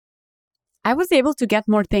I was able to get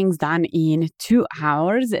more things done in 2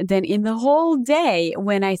 hours than in the whole day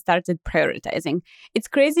when I started prioritizing. It's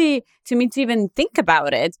crazy to me to even think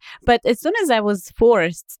about it. But as soon as I was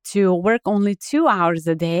forced to work only 2 hours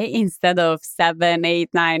a day instead of 7, 8,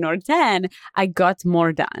 9, or 10, I got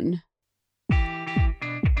more done.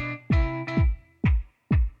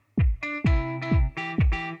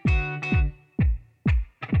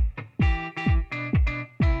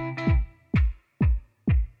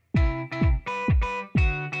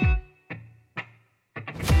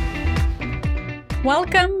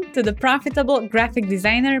 Welcome to the Profitable Graphic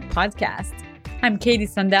Designer podcast. I'm Katie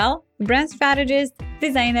Sondel, brand strategist,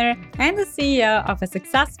 designer, and the CEO of a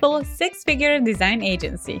successful six-figure design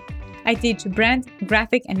agency. I teach brand,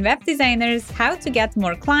 graphic, and web designers how to get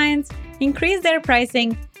more clients, increase their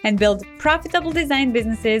pricing, and build profitable design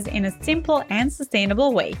businesses in a simple and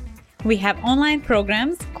sustainable way. We have online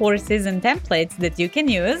programs, courses, and templates that you can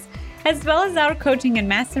use, as well as our coaching and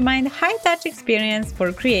mastermind high-touch experience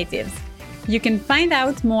for creatives. You can find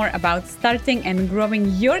out more about starting and growing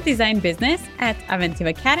your design business at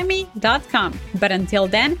aventivacademy.com. But until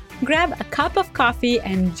then, grab a cup of coffee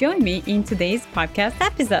and join me in today's podcast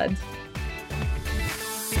episode.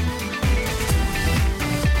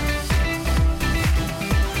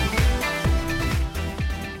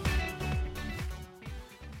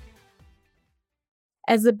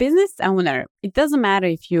 As a business owner, it doesn't matter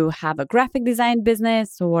if you have a graphic design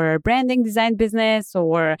business or a branding design business,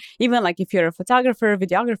 or even like if you're a photographer,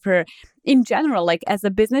 videographer, in general, like as a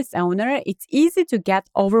business owner, it's easy to get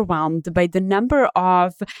overwhelmed by the number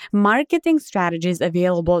of marketing strategies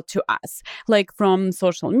available to us, like from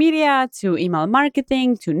social media to email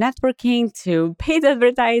marketing to networking to paid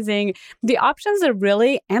advertising. The options are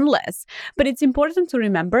really endless, but it's important to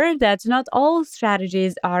remember that not all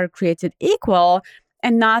strategies are created equal.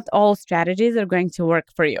 And not all strategies are going to work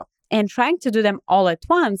for you. And trying to do them all at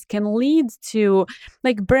once can lead to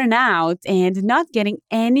like burnout and not getting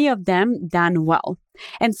any of them done well.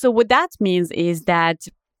 And so what that means is that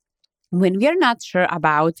when we are not sure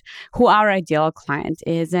about who our ideal client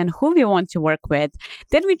is and who we want to work with,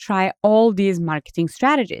 then we try all these marketing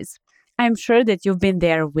strategies. I'm sure that you've been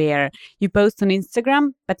there where you post on Instagram,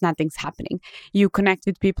 but nothing's happening. You connect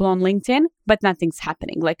with people on LinkedIn, but nothing's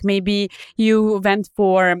happening. Like maybe you went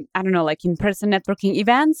for, like in-person networking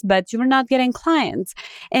events, but you were not getting clients.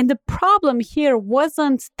 And the problem here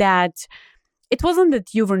wasn't that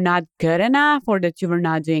you were not good enough or that you were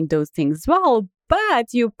not doing those things well,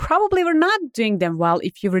 but you probably were not doing them well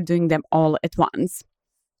if you were doing them all at once.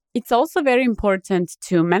 It's also very important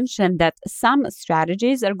to mention that some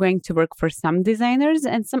strategies are going to work for some designers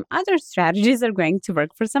and some other strategies are going to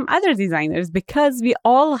work for some other designers, because we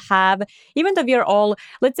all have, even though we are all,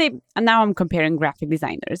 let's say, now I'm comparing graphic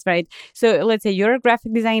designers, right? So let's say you're a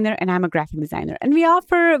graphic designer and I'm a graphic designer, and we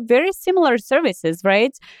offer very similar services,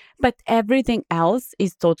 right? But everything else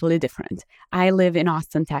is totally different. I live in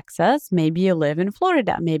Austin, Texas. Maybe you live in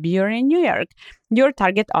Florida. Maybe you're in New York. Your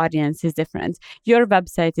target audience is different. Your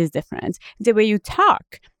website is different. The way you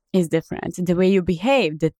talk is different. The way you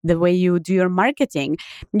behave, the way you do your marketing,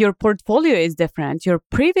 your portfolio is different. Your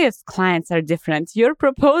previous clients are different. Your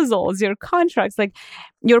proposals, your contracts, like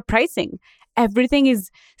your pricing. Everything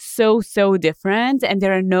is so different, and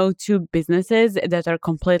there are no two businesses that are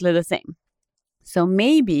completely the same. So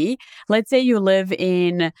maybe, let's say you live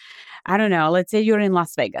in, let's say you're in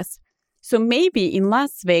Las Vegas. So maybe in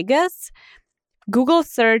Las Vegas, Google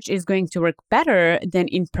search is going to work better than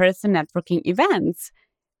in-person networking events.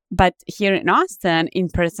 But here in Austin,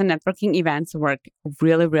 in-person networking events work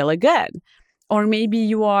really, really good. Or maybe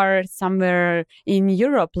you are somewhere in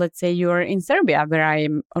Europe. Let's say you're in Serbia, where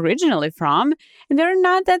I'm originally from, and there are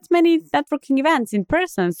not that many networking events in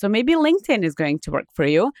person. So maybe LinkedIn is going to work for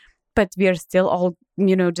you. But we are still all,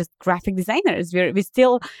 just graphic designers. We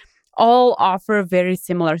still all offer very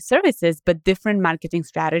similar services, but different marketing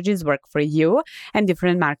strategies work for you and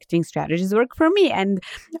different marketing strategies work for me. And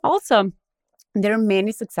also, there are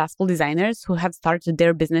many successful designers who have started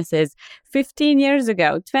their businesses 15 years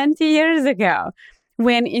ago, 20 years ago,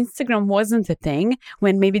 when Instagram wasn't a thing,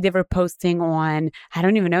 when maybe they were posting on, I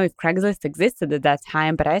don't even know if Craigslist existed at that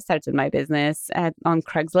time, but I started my business on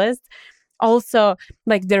Craigslist. Also,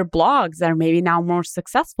 like their blogs are maybe now more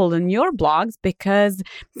successful than your blogs because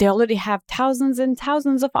they already have thousands and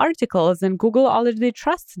thousands of articles, and Google already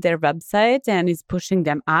trusts their website and is pushing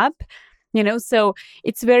them up. So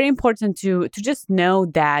it's very important to just know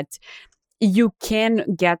that you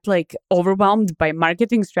can get like overwhelmed by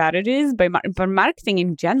marketing strategies, by marketing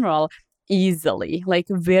in general, easily, like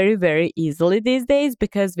very, very easily these days,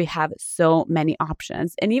 because we have so many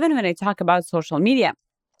options. And even when I talk about social media,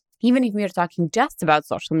 Even if we are talking just about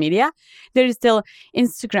social media, there is still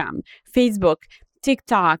Instagram, Facebook,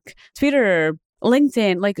 TikTok, Twitter,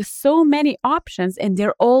 LinkedIn, like so many options, and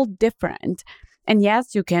they're all different. And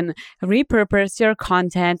yes, you can repurpose your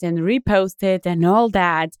content and repost it and all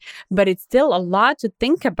that, but it's still a lot to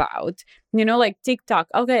think about. Like TikTok.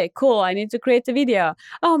 Okay, cool. I need to create a video.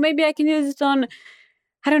 Oh, maybe I can use it on,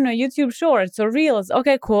 I don't know, YouTube Shorts or Reels.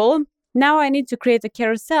 Okay, cool. Now I need to create a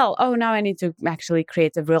carousel. Oh, now I need to actually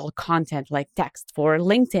create a real content like text for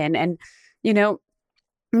LinkedIn. And,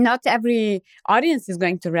 not every audience is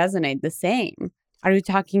going to resonate the same. Are you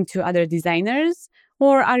talking to other designers,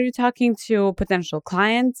 or are you talking to potential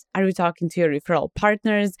clients? Are you talking to your referral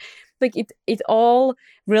partners? Like it all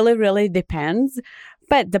really, really depends.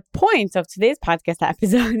 But the point of today's podcast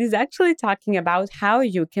episode is actually talking about how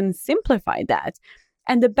you can simplify that.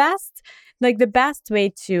 And the best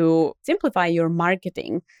way to simplify your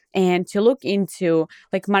marketing and to look into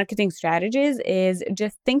like marketing strategies is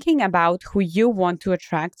just thinking about who you want to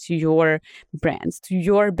attract to your brands, to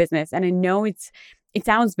your business. And I know it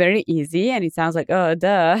sounds very easy and it sounds like, oh,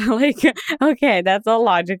 duh, like, okay, that's all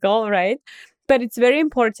logical, right? But it's very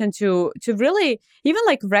important to really even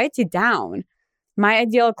like write it down. My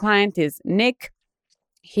ideal client is Nick.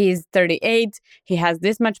 He's 38. He has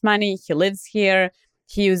this much money. He lives here.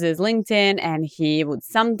 He uses LinkedIn and he would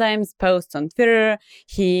sometimes post on Twitter.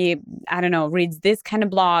 He, I don't know, reads this kind of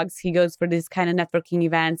blogs. He goes for this kind of networking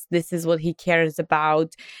events. This is what he cares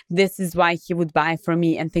about. This is why he would buy from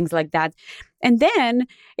me and things like that. And then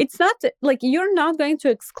it's not like you're not going to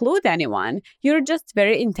exclude anyone. You're just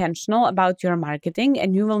very intentional about your marketing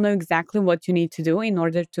and you will know exactly what you need to do in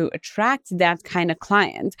order to attract that kind of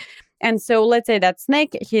client. And so let's say that's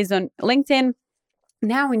Nick. He's on LinkedIn.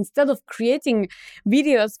 Now, instead of creating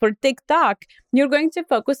videos for TikTok, you're going to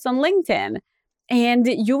focus on LinkedIn and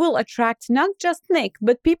you will attract not just Nick,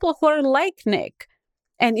 but people who are like Nick.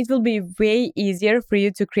 And it will be way easier for you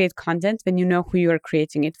to create content when you know who you are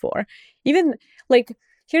creating it for. Even like,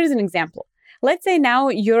 here's an example. Let's say now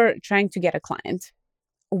you're trying to get a client.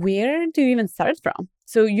 Where do you even start from?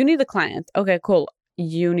 So you need a client. Okay, cool.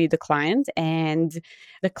 You need a client, and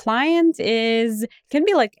the client can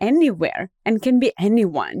be like anywhere and can be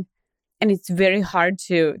anyone. And it's very hard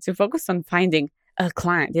to focus on finding a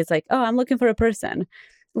client. It's like, oh, I'm looking for a person.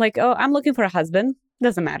 Like, oh, I'm looking for a husband.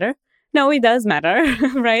 Doesn't matter. No, it does matter,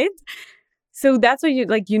 right? So that's what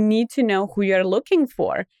you need to know who you're looking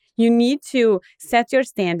for. You need to set your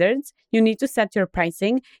standards. You need to set your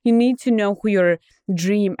pricing. You need to know who your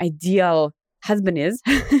dream, ideal husband is,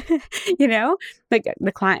 like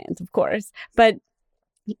the client, of course. But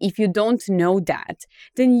if you don't know that,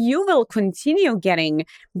 then you will continue getting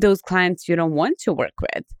those clients you don't want to work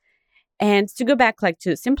with. And to go back like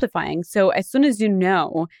to simplifying, so as soon as you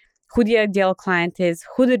know who the ideal client is,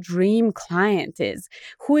 who the dream client is,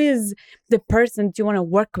 who is the person you want to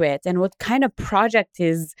work with, and what kind of project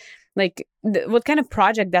is like, what kind of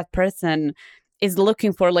project that person is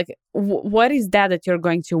looking for, like what is that you're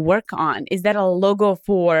going to work on? Is that a logo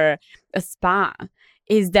for a spa?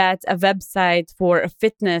 Is that a website for a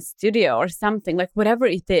fitness studio or something? Like whatever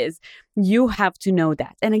it is, you have to know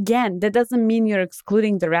that. And again, that doesn't mean you're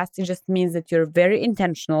excluding the rest. It just means that you're very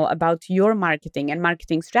intentional about your marketing and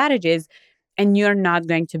marketing strategies, and you're not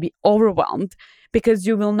going to be overwhelmed because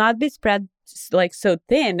you will not be spread like so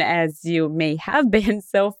thin as you may have been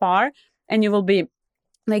so far, and you will be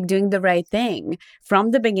like doing the right thing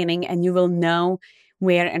from the beginning, and you will know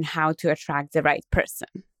where and how to attract the right person.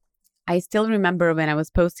 I still remember when I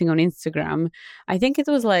was posting on Instagram, I think it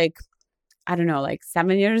was like, I don't know, like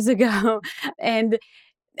 7 years ago. And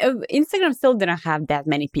Instagram still didn't have that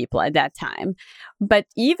many people at that time. But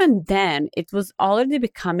even then, it was already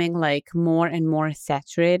becoming like more and more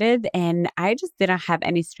saturated. And I just didn't have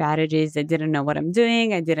any strategies. I didn't know what I'm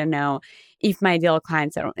doing. I didn't know if my ideal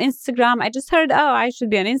clients are on Instagram. I just heard, oh, I should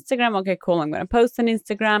be on Instagram. Okay, cool. I'm going to post on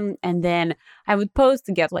Instagram. And then I would post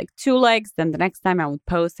to get like 2 likes. Then the next time I would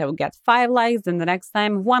post, I would get 5 likes. Then the next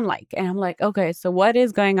time, 1 like. And I'm like, okay, so what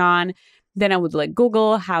is going on? Then I would like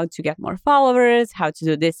Google how to get more followers, how to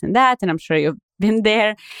do this and that. And I'm sure you've been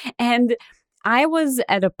there. And I was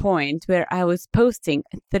at a point where I was posting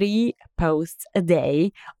 3 posts a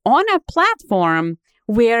day on a platform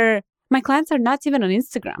where my clients are not even on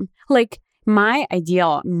Instagram. Like my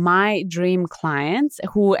dream clients,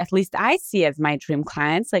 who at least I see as my dream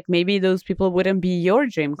clients, like maybe those people wouldn't be your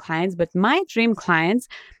dream clients, but my dream clients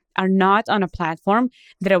are not on a platform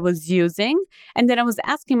that I was using. And then I was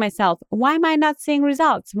asking myself, why am I not seeing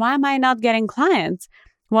results? Why am I not getting clients?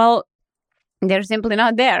 Well, they're simply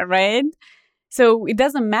not there, right? So it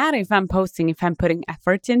doesn't matter if I'm posting, if I'm putting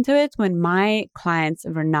effort into it when my clients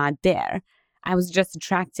were not there. I was just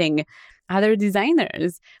attracting other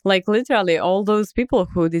designers, like literally all those people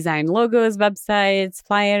who design logos, websites,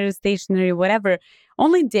 flyers, stationery, whatever.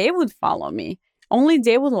 Only they would follow me. Only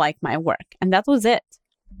they would like my work. And that was it.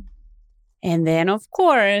 And then, of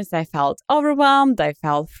course, I felt overwhelmed. I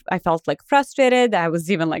felt like frustrated. I was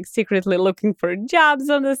even like secretly looking for jobs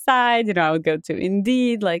on the side. I would go to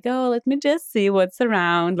Indeed, like, oh, let me just see what's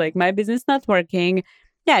around. Like, my business not working.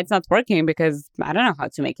 Yeah, it's not working because I don't know how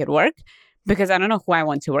to make it work, because I don't know who I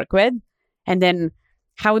want to work with. And then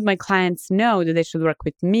how would my clients know that they should work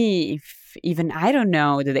with me if even I don't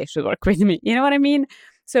know that they should work with me? You know what I mean?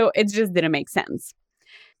 So it just didn't make sense.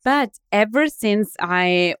 But ever since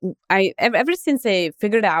I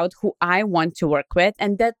figured out who I want to work with,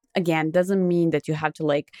 and that again doesn't mean that you have to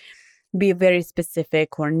like be very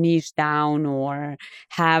specific or niche down or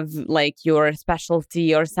have like your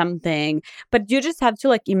specialty or something, but you just have to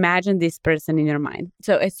like imagine this person in your mind.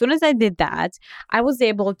 So as soon as I did that, I was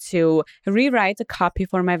able to rewrite a copy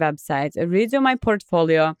for my website, redo my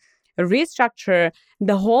portfolio, restructure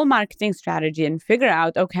the whole marketing strategy and figure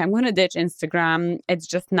out, okay, I'm going to ditch Instagram. It's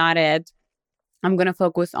just not it. I'm going to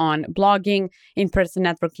focus on blogging, in-person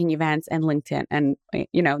networking events, and LinkedIn. And,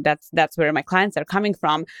 that's where my clients are coming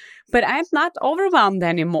from. But I'm not overwhelmed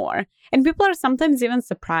anymore. And people are sometimes even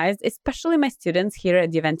surprised, especially my students here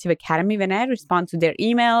at the Eventive Academy, when I respond to their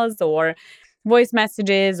emails or voice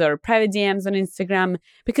messages or private DMs on Instagram,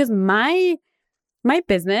 because my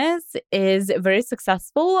business is very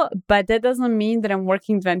successful, but that doesn't mean that I'm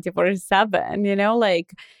working 24/7,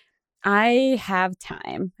 like I have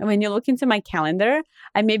time. And when you look into my calendar,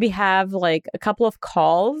 I maybe have like a couple of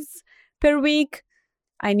calls per week.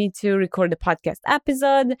 I need to record a podcast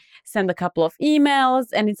episode, send a couple of emails,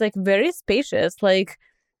 and it's like very spacious. Like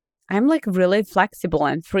I'm like really flexible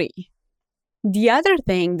and free. The other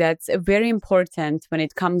thing that's very important when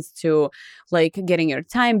it comes to like getting your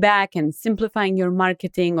time back and simplifying your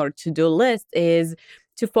marketing or to-do list is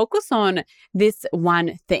to focus on this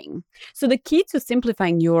one thing. So the key to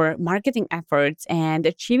simplifying your marketing efforts and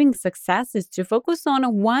achieving success is to focus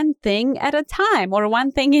on one thing at a time, or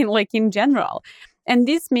one thing in general. And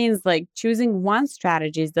this means like choosing one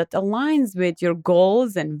strategy that aligns with your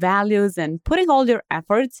goals and values and putting all your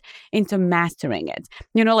efforts into mastering it.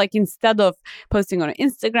 Like instead of posting on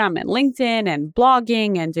Instagram and LinkedIn and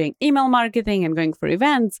blogging and doing email marketing and going for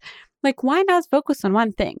events, like why not focus on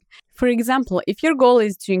one thing? For example, if your goal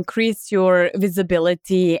is to increase your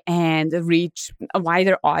visibility and reach a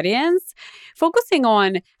wider audience, focusing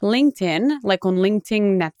on LinkedIn, like on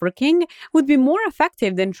LinkedIn networking, would be more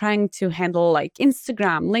effective than trying to handle like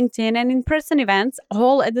Instagram, LinkedIn, and in-person events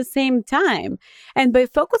all at the same time. And by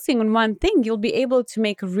focusing on one thing, you'll be able to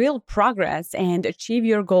make real progress and achieve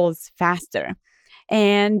your goals faster.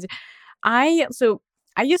 And I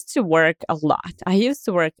used to work a lot. I used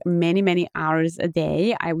to work many, many hours a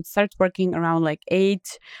day. I would start working around like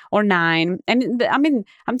 8 or 9. And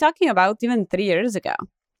I'm talking about even 3 years ago.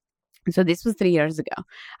 So this was 3 years ago.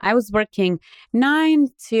 I was working 9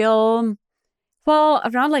 till,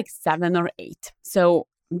 around like 7 or 8. So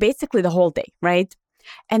basically the whole day, right?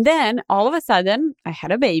 And then all of a sudden, I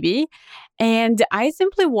had a baby and I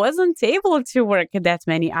simply wasn't able to work that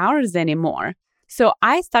many hours anymore. So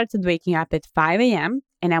I started waking up at 5 a.m.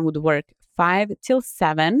 and I would work 5 till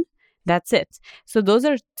 7. That's it. So those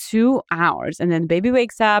are 2 hours. And then baby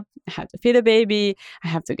wakes up, I have to feed the baby, I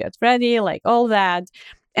have to get ready, like all that.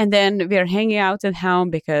 And then we're hanging out at home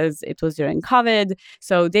because it was during COVID.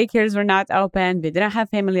 So daycares were not open. We didn't have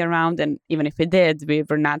family around. And even if we did, we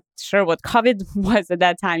were not sure what COVID was at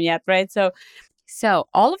that time yet, right? So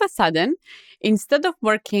all of a sudden, instead of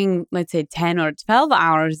working, let's say 10 or 12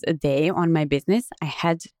 hours a day on my business, I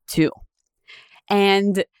had 2.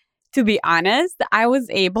 And to be honest, I was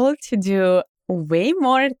able to do way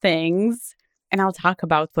more things. And I'll talk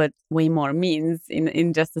about what way more means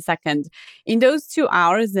in just a second, in those 2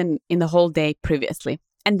 hours and in the whole day previously.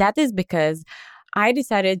 And that is because I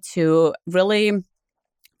decided to really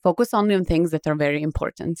focus on the things that are very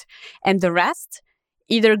important. And the rest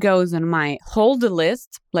either goes on my hold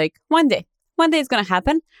list, like one day is going to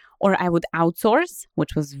happen, or I would outsource,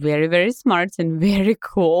 which was very, very smart and very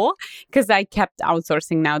cool because I kept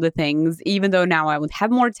outsourcing now the things, even though now I would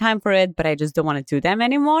have more time for it, but I just don't want to do them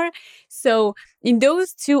anymore. So in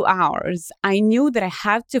those 2 hours, I knew that I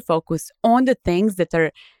have to focus on the things that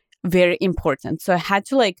are very important. So I had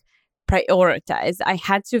to like prioritize. I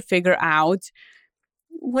had to figure out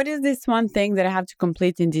what is this one thing that I have to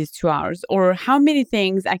complete in these 2 hours? Or how many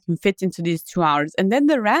things I can fit into these 2 hours? And then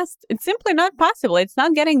the rest, it's simply not possible. It's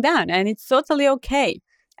not getting done. And it's totally okay.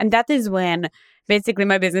 And that is when basically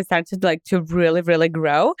my business started to really, really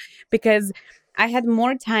grow, because I had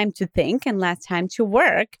more time to think and less time to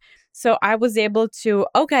work. So I was able to,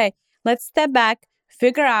 okay, let's step back,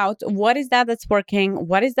 figure out what is that that's working,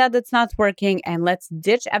 what is that that's not working, and let's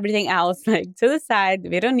ditch everything else to the side.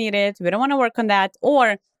 We don't need it. We don't want to work on that.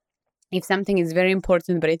 Or if something is very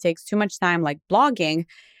important, but it takes too much time, like blogging,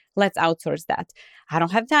 let's outsource that. I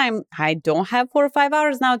don't have time. I don't have 4 or 5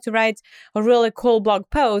 hours now to write a really cool blog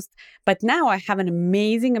post. But now I have an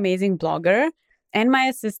amazing, amazing blogger and my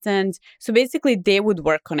assistant. So basically they would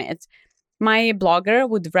work on it. My blogger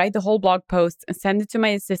would write the whole blog post and send it to my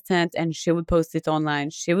assistant, and she would post it online.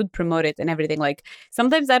 She would promote it and everything.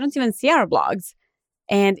 Sometimes I don't even see our blogs,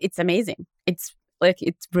 and it's amazing. It's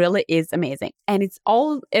it really is amazing. And it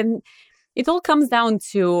all comes down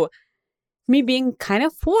to me being kind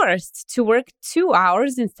of forced to work 2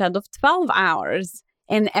 hours instead of 12 hours.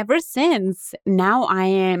 And ever since, now I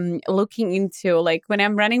am looking into when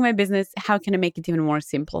I'm running my business, how can I make it even more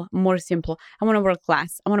simple? I want to work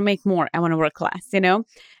less. I want to make more. I want to work less,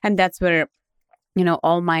 And that's where,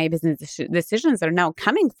 all my business decisions are now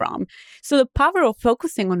coming from. So the power of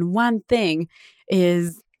focusing on one thing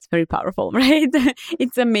is very powerful, right?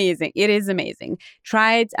 It's amazing. It is amazing.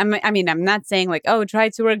 Try it. I'm not saying try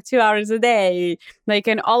to work 2 hours a day,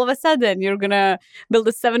 and all of a sudden you're going to build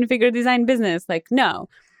a 7-figure design business. No,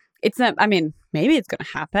 it's not. Maybe it's going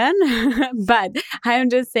to happen, but I'm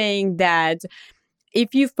just saying that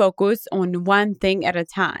if you focus on one thing at a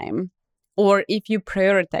time, or if you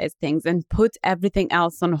prioritize things and put everything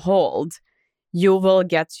else on hold, you will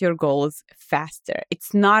get your goals faster.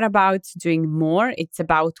 It's not about doing more. It's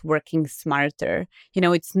about working smarter.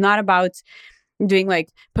 It's not about doing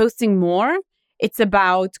posting more. It's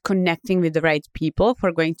about connecting with the right people who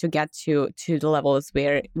are going to get you to the levels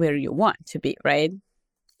where you want to be, right?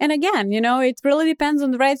 And again, it really depends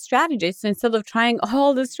on the right strategy. So instead of trying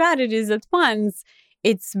all the strategies at once,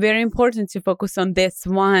 it's very important to focus on this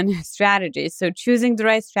one strategy. So choosing the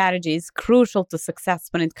right strategy is crucial to success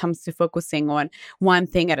when it comes to focusing on one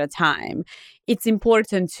thing at a time. It's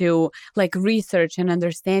important to research and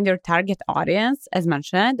understand your target audience, as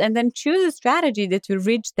mentioned, and then choose a strategy that will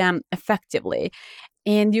reach them effectively.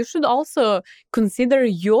 And you should also consider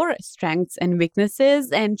your strengths and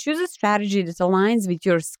weaknesses and choose a strategy that aligns with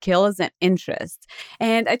your skills and interests.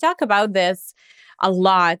 And I talk about this a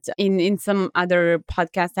lot in some other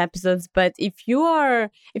podcast episodes, but if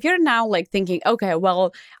you're now thinking, okay,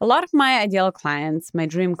 well, a lot of my ideal clients, my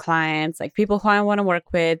dream clients, people who I want to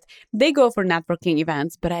work with, they go for networking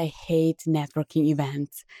events, but I hate networking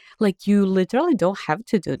events. You literally don't have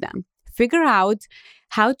to do them. Figure out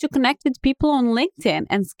how to connect with people on LinkedIn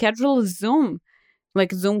and schedule Zoom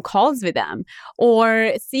calls with them,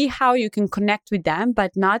 or see how you can connect with them,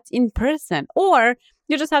 but not in person. Or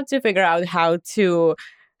you just have to figure out how to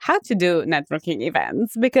do networking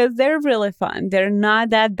events, because they're really fun. They're not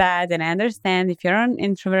that bad. And I understand if you're an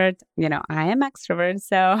introvert, I am extrovert.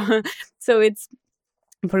 So it's,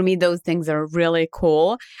 for me, those things are really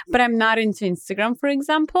cool, but I'm not into Instagram, for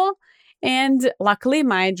example. And luckily,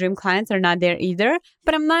 my dream clients are not there either,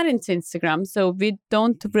 but I'm not into Instagram. So we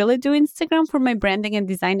don't really do Instagram for my branding and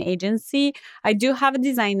design agency. I do have a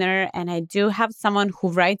designer, and I do have someone who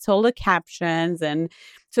writes all the captions. And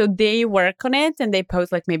so they work on it, and they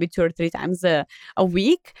post maybe 2 or 3 times a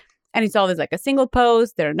week. And it's always a single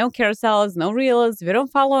post. There are no carousels, no reels. We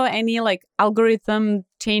don't follow any algorithm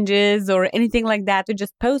changes or anything like that. We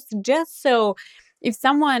just post just so if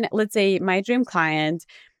someone, let's say my dream client,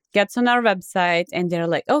 gets on our website and they're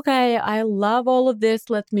like, okay, I love all of this.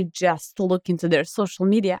 Let me just look into their social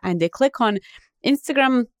media. And they click on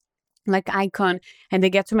Instagram icon and they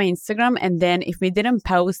get to my Instagram. And then if we didn't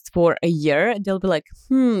post for a year, they'll be like,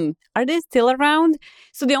 are they still around?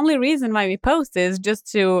 So the only reason why we post is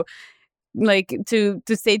just to to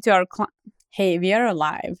say to our client, hey, we are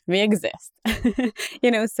alive. We exist.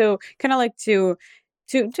 So kind of to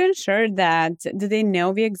ensure that they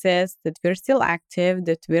know we exist, that we're still active,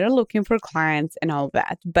 that we're looking for clients and all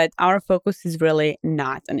that. But our focus is really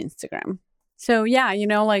not on Instagram. So yeah,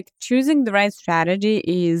 choosing the right strategy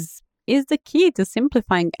is the key to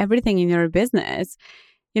simplifying everything in your business.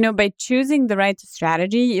 By choosing the right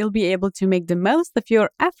strategy, you'll be able to make the most of your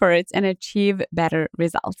efforts and achieve better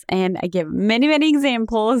results. And I give many, many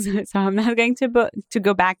examples, so I'm not going to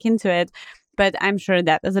go back into it. But I'm sure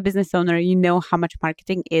that as a business owner, you know how much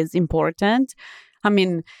marketing is important.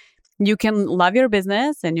 You can love your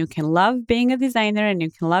business and you can love being a designer and you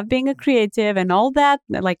can love being a creative and all that.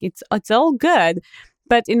 Like it's all good.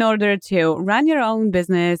 But in order to run your own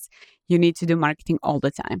business, you need to do marketing all the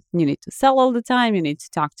time. You need to sell all the time. You need to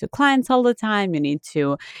talk to clients all the time. You need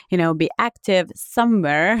to, be active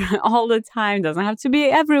somewhere all the time. Doesn't have to be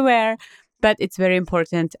everywhere. But it's very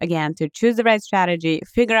important, again, to choose the right strategy,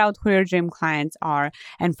 figure out who your dream clients are,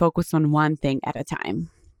 and focus on one thing at a time.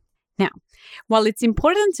 Now, while it's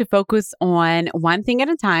important to focus on one thing at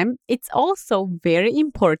a time, it's also very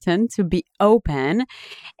important to be open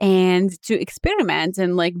and to experiment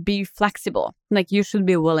and be flexible. You should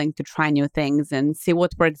be willing to try new things and see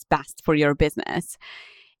what works best for your business.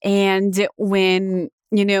 And when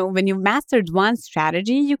you've mastered one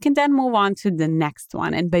strategy, you can then move on to the next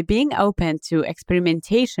one. And by being open to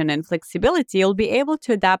experimentation and flexibility, you'll be able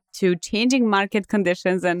to adapt to changing market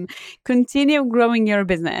conditions and continue growing your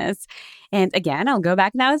business. And again, I'll go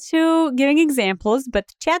back now to giving examples,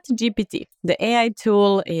 but ChatGPT, the AI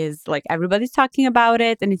tool, is everybody's talking about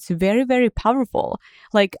it, and it's very, very powerful.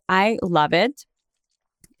 I love it.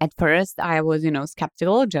 At first, I was,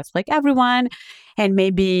 skeptical, just like everyone. And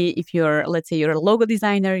maybe if let's say you're a logo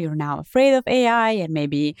designer, you're now afraid of AI, and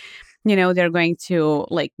maybe, they're going to,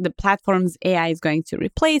 the platform's AI is going to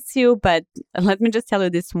replace you. But let me just tell you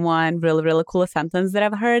this one really, really cool sentence that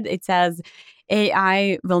I've heard. It says,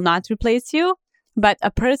 AI will not replace you, but a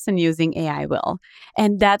person using AI will.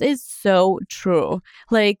 And that is so true.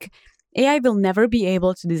 AI will never be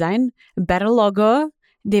able to design a better logo.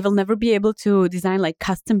 They will never be able to design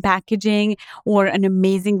custom packaging or an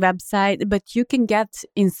amazing website, but you can get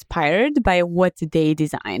inspired by what they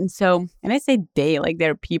design. So, and I say they,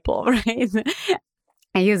 they're people, right?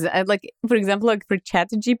 I use for example, for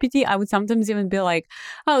ChatGPT, I would sometimes even be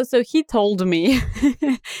oh, so he told me.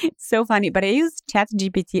 It's so funny, but I use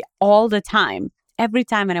ChatGPT all the time. Every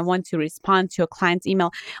time when I want to respond to a client's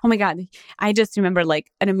email. Oh my God, I just remember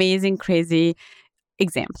an amazing, crazy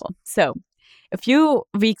example. So, a few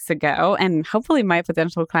weeks ago, and hopefully my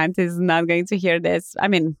potential client is not going to hear this. I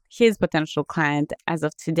mean, his potential client as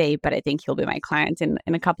of today, but I think he'll be my client in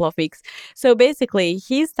a couple of weeks. So basically,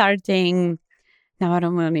 he's starting, now I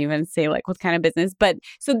don't want to even say what kind of business, but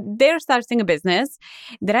so they're starting a business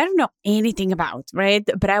that I don't know anything about, right?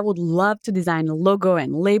 But I would love to design a logo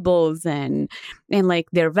and labels and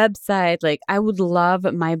their website. I would love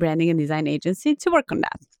my branding and design agency to work on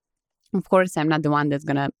that. Of course, I'm not the one that's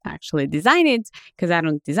going to actually design it because I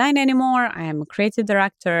don't design anymore. I am a creative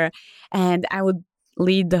director and I would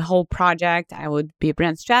lead the whole project. I would be a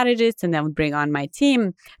brand strategist and then would bring on my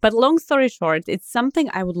team. But long story short, it's something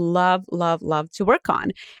I would love, love, love to work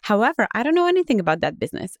on. However, I don't know anything about that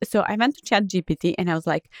business. So I went to ChatGPT and I was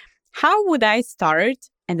like, how would I start?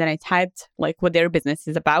 And then I typed what their business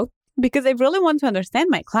is about, because I really want to understand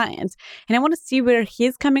my client and I want to see where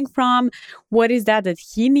he's coming from. What is that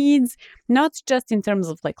he needs, not just in terms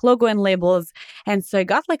of logo and labels. And so I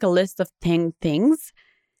got a list of 10 things.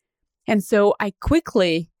 And so I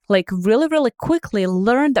quickly, really, really quickly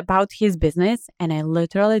learned about his business, and I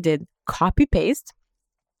literally did copy paste.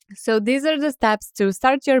 So these are the steps to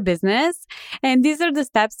start your business, and these are the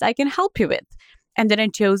steps I can help you with. And then I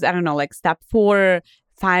chose, I don't know, step 4,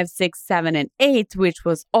 5, 6, 7, and 8, which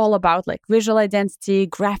was all about visual identity,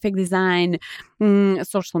 graphic design,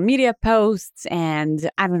 social media posts, and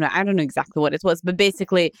I don't know exactly what it was, but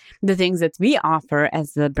basically the things that we offer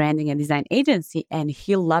as a branding and design agency. And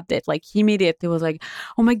he loved it. He immediately was like,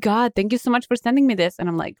 oh my God, thank you so much for sending me this. And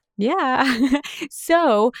I'm like, yeah.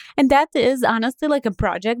 So, and that is honestly a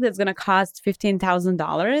project that's going to cost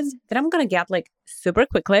 $15,000 that I'm going to get super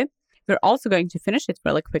quickly. We're also going to finish it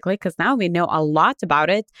really quickly because now we know a lot about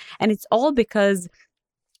it. And it's all because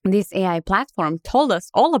this AI platform told us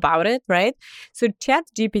all about it, right? So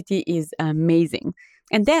ChatGPT is amazing.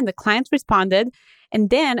 And then the client responded. And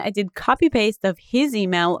then I did copy paste of his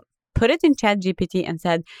email, put it in ChatGPT and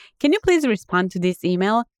said, can you please respond to this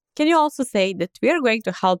email? Can you also say that we are going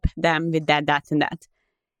to help them with that, that, and that?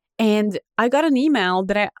 And I got an email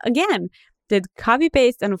that I, again, did copy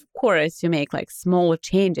paste, and of course you make small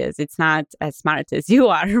changes. It's not as smart as you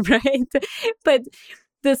are, right? But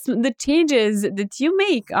the changes that you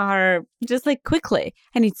make are just quickly,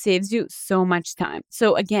 and it saves you so much time.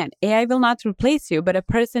 So again, AI will not replace you, but a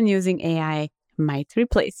person using AI might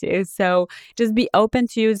replace you. So just be open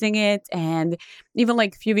to using it. And even a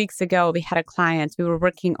few weeks ago, we had a client, we were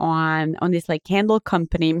working on this candle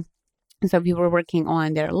company. So we were working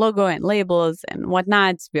on their logo and labels and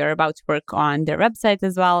whatnot. We are about to work on their website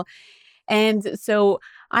as well. And so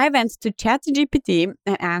I went to ChatGPT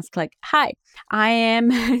and asked like, hi, I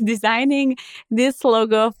am designing this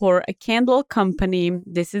logo for a candle company.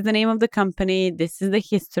 This is the name of the company. This is the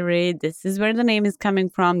history. This is where the name is coming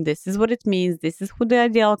from. This is what it means. This is who the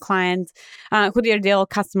ideal client, who the ideal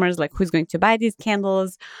customers, like who's going to buy these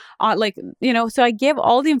candles. So I gave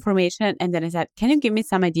all the information and then I said, can you give me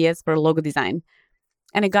some ideas for logo design?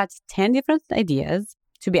 And I got 10 different ideas.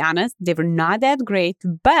 To be honest, they were not that great,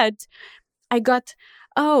 but I got,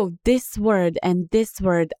 this word and this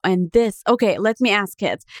word and this. Okay, let me ask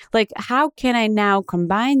it. Like, how can I now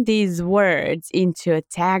combine these words into a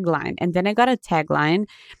tagline? And then I got a tagline.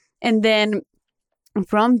 And then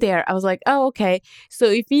from there, I was like, okay. So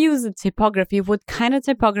if you use a typography, what kind of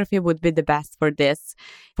typography would be the best for this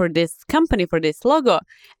company, for this logo?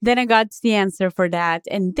 Then I got the answer for that.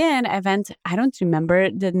 And then I don't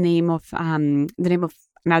remember the name of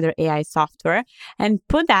another AI software, and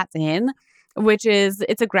put that in,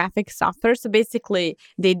 it's a graphic software. So basically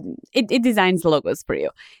it designs logos for you.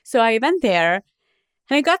 So I went there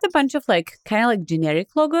and I got a bunch of kind of generic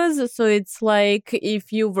logos. So it's like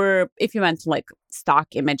if you went to like stock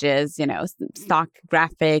images, stock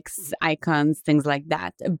graphics, icons, things like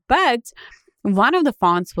that. But one of the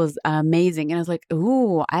fonts was amazing. And I was like,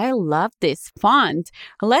 ooh, I love this font.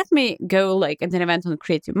 Let me go and then I went on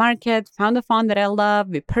Creative Market, found a font that I love.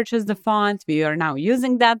 We purchased the font. We are now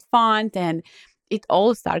using that font. And it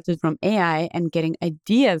all started from AI and getting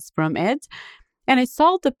ideas from it. And I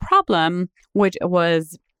solved the problem, which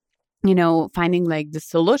was, finding the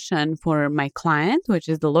solution for my client, which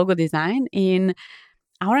is the logo design, in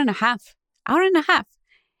hour and a half.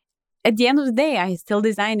 At the end of the day, I still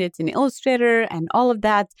designed it in Illustrator and all of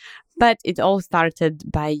that, but it all started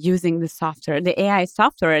by using the software, the AI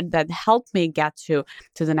software that helped me get to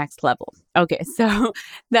the next level. Okay, so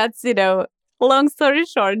that's, long story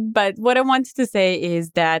short, but what I wanted to say is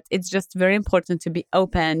that it's just very important to be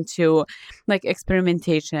open to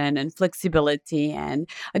experimentation and flexibility and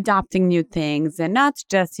adopting new things, and not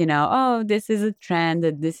just, this is a trend,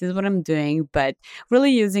 that this is what I'm doing, but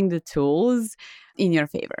really using the tools in your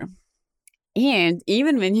favor. And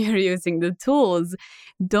even when you're using the tools,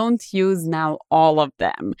 don't use now all of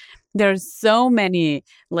them. There's so many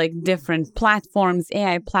different platforms,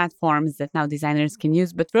 AI platforms that now designers can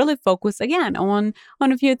use, but really focus again on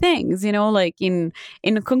a few things, in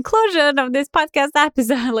the conclusion of this podcast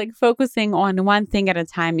episode, focusing on one thing at a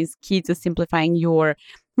time is key to simplifying your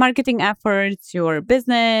marketing efforts, your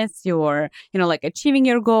business, your, achieving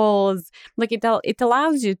your goals. It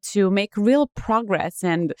allows you to make real progress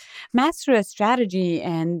and master a strategy,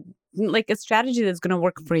 and a strategy that's going to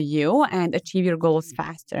work for you and achieve your goals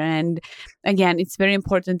faster. And again, it's very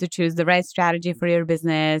important to choose the right strategy for your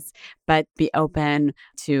business, but be open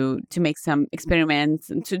to make some experiments,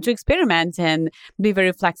 to experiment and be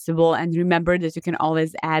very flexible. And remember that you can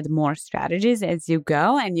always add more strategies as you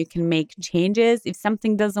go, and you can make changes. If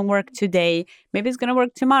something doesn't work today, maybe it's going to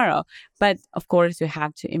work tomorrow. But of course, you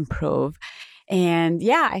have to improve. And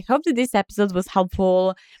yeah, I hope that this episode was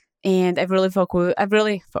helpful. And I really hope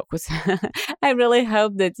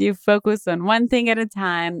that you focus on one thing at a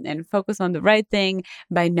time and focus on the right thing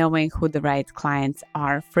by knowing who the right clients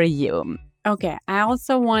are for you. Okay, I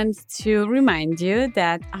also want to remind you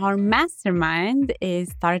that our mastermind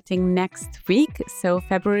is starting next week, so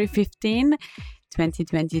February 15,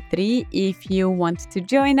 2023. If you want to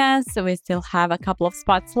join us, we still have a couple of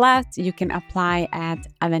spots left. You can apply at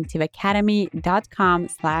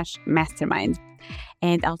aventiveacademy.com/mastermind.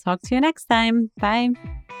 And I'll talk to you next time. Bye.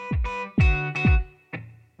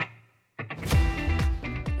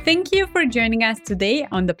 Thank you for joining us today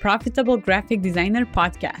on the Profitable Graphic Designer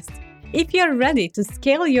podcast. If you're ready to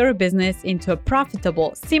scale your business into a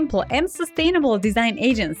profitable, simple, and sustainable design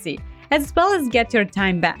agency, as well as get your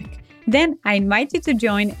time back, then I invite you to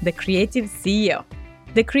join The Creative CEO.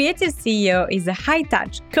 The Creative CEO is a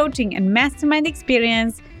high-touch coaching and mastermind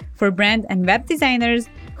experience for brand and web designers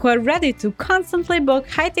who are ready to constantly book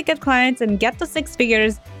high-ticket clients and get to six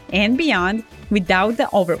figures and beyond without the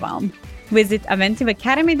overwhelm. Visit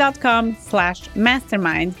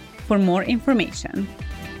aventiveacademy.com/mastermind for more information.